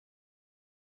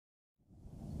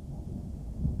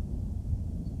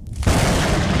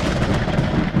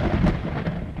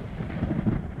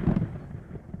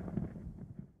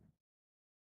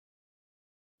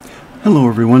Hello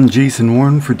everyone, Jason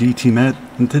Warren for DTMet,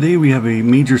 and today we have a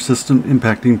major system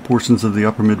impacting portions of the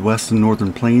upper Midwest and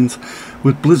northern plains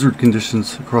with blizzard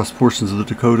conditions across portions of the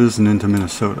Dakotas and into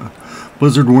Minnesota.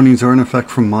 Blizzard warnings are in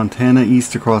effect from Montana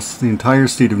east across the entire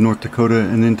state of North Dakota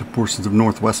and into portions of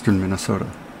northwestern Minnesota.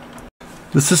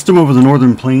 The system over the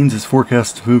northern plains is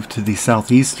forecast to move to the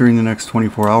southeast during the next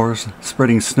 24 hours,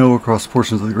 spreading snow across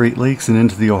portions of the Great Lakes and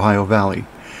into the Ohio Valley.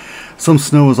 Some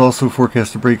snow is also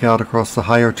forecast to break out across the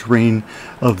higher terrain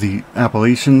of the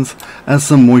Appalachians as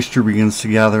some moisture begins to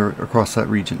gather across that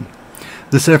region.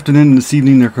 This afternoon and this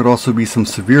evening there could also be some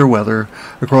severe weather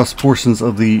across portions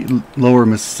of the lower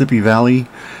Mississippi Valley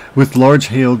with large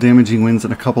hail, damaging winds,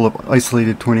 and a couple of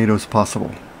isolated tornadoes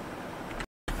possible.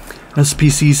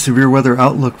 SPC's severe weather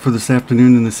outlook for this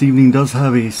afternoon and this evening does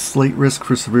have a slight risk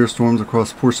for severe storms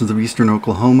across portions of eastern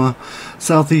Oklahoma,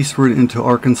 southeastward into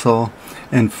Arkansas,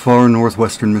 and far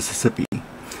northwestern Mississippi.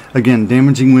 Again,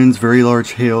 damaging winds, very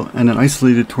large hail, and an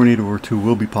isolated tornado or two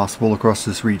will be possible across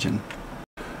this region.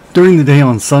 During the day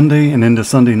on Sunday and into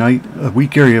Sunday night, a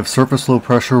weak area of surface low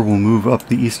pressure will move up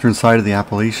the eastern side of the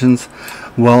Appalachians,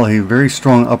 while a very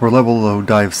strong upper level low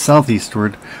dives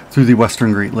southeastward through the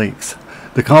western Great Lakes.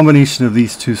 The combination of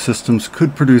these two systems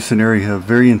could produce an area of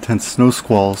very intense snow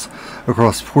squalls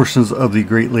across portions of the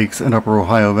Great Lakes and upper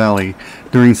Ohio Valley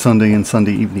during Sunday and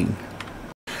Sunday evening.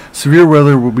 Severe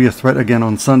weather will be a threat again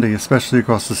on Sunday, especially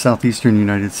across the southeastern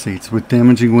United States, with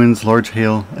damaging winds, large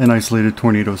hail, and isolated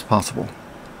tornadoes possible.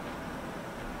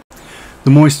 The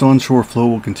moist onshore flow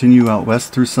will continue out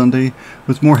west through Sunday,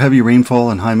 with more heavy rainfall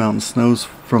and high mountain snows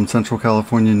from central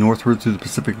California northward through the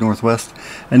Pacific Northwest,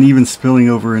 and even spilling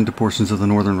over into portions of the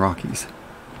northern Rockies.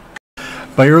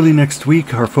 By early next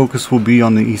week, our focus will be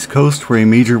on the East Coast, where a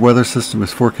major weather system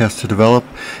is forecast to develop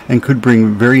and could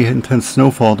bring very intense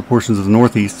snowfall to portions of the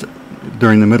Northeast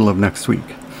during the middle of next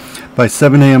week. By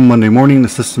 7 a.m. Monday morning, the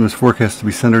system is forecast to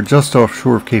be centered just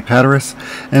offshore of Cape Hatteras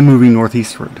and moving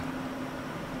northeastward.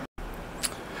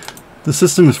 The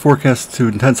system is forecast to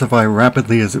intensify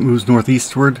rapidly as it moves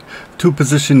northeastward to a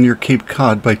position near Cape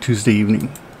Cod by Tuesday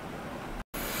evening.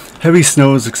 Heavy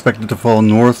snow is expected to fall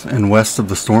north and west of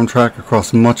the storm track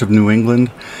across much of New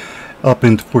England, up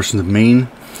into portions of Maine,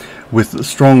 with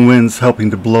strong winds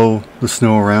helping to blow the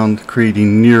snow around,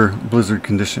 creating near blizzard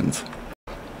conditions.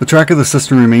 The track of the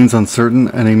system remains uncertain,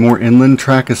 and a more inland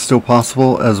track is still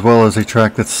possible, as well as a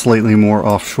track that's slightly more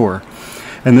offshore.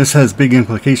 And this has big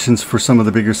implications for some of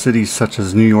the bigger cities such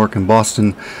as New York and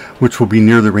Boston, which will be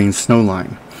near the rain-snow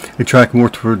line. A track more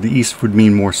toward the east would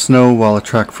mean more snow, while a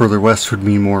track further west would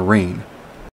mean more rain.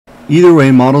 Either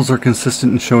way, models are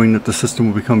consistent in showing that the system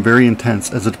will become very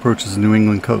intense as it approaches the New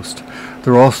England coast.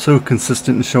 They're also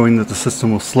consistent in showing that the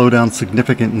system will slow down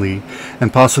significantly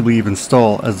and possibly even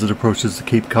stall as it approaches the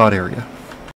Cape Cod area.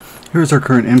 Here's our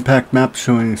current impact map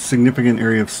showing a significant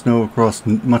area of snow across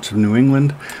much of New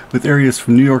England, with areas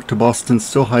from New York to Boston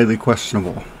still highly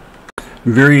questionable.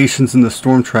 Variations in the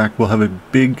storm track will have a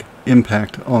big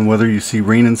impact on whether you see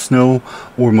rain and snow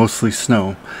or mostly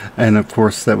snow, and of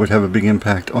course that would have a big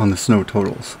impact on the snow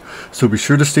totals. So be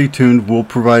sure to stay tuned. We'll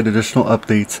provide additional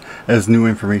updates as new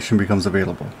information becomes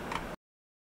available.